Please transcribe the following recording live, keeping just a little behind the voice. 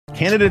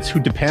candidates who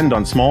depend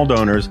on small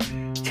donors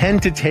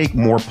tend to take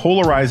more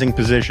polarizing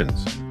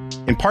positions.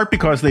 In part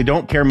because they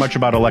don't care much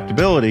about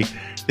electability,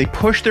 they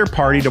push their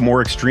party to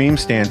more extreme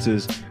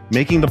stances,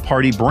 making the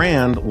party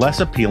brand less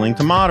appealing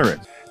to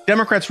moderates.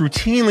 Democrats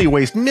routinely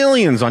waste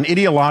millions on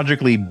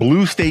ideologically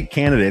blue state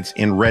candidates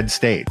in red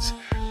states.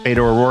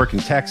 Beto O'Rourke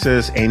in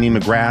Texas, Amy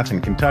McGrath in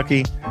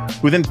Kentucky,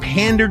 who then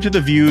pander to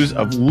the views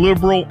of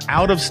liberal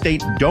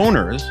out-of-state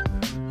donors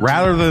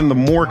rather than the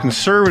more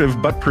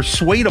conservative but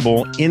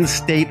persuadable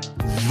in-state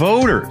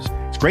voters.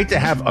 It's great to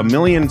have a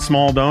million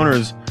small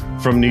donors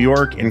from New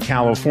York and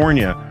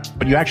California,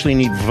 but you actually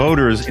need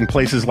voters in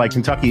places like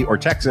Kentucky or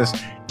Texas,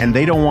 and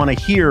they don't want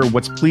to hear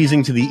what's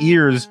pleasing to the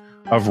ears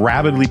of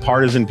rabidly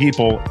partisan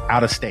people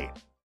out of state.